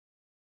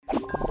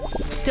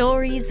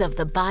Stories of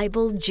the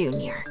Bible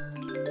Jr.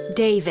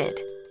 David.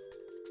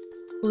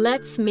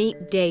 Let's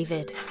meet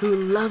David, who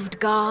loved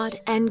God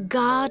and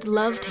God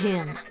loved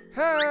him.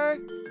 Hey!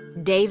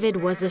 David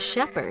was a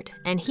shepherd,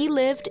 and he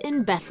lived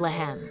in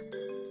Bethlehem.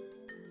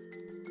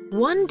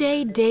 One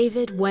day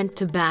David went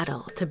to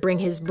battle to bring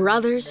his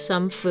brothers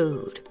some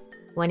food.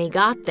 When he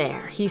got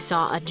there, he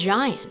saw a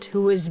giant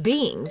who was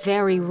being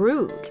very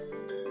rude.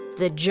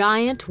 The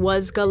giant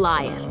was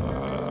Goliath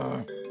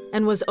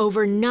and was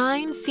over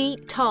 9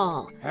 feet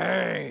tall.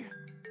 Hey!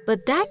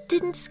 But that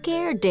didn't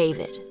scare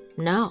David.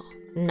 No,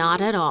 not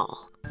at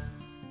all.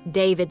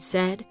 David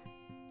said,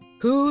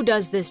 "Who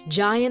does this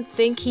giant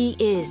think he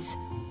is?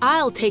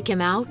 I'll take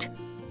him out."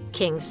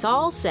 King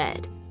Saul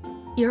said,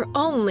 "You're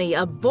only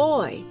a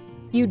boy.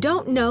 You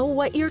don't know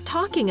what you're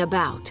talking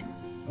about."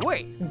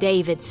 Wait!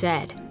 David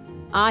said,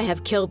 "I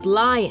have killed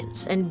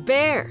lions and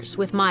bears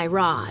with my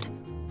rod.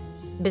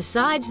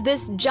 Besides,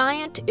 this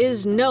giant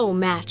is no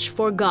match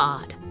for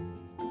God."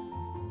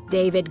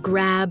 David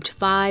grabbed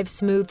 5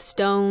 smooth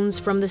stones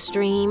from the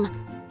stream.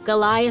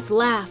 Goliath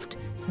laughed.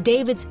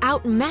 David's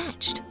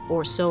outmatched,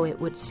 or so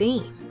it would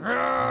seem.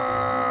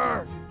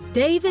 Roar!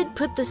 David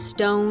put the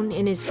stone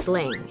in his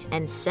sling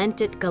and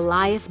sent it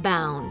Goliath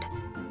bound.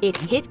 It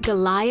hit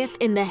Goliath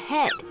in the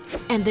head,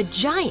 and the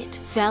giant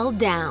fell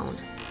down.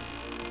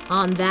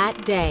 On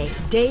that day,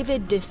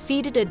 David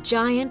defeated a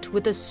giant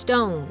with a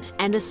stone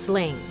and a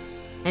sling.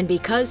 And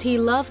because he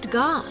loved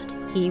God,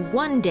 he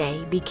one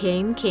day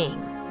became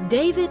king.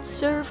 David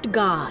served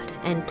God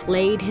and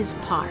played his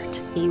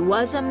part. He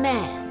was a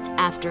man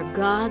after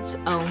God's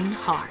own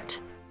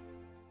heart.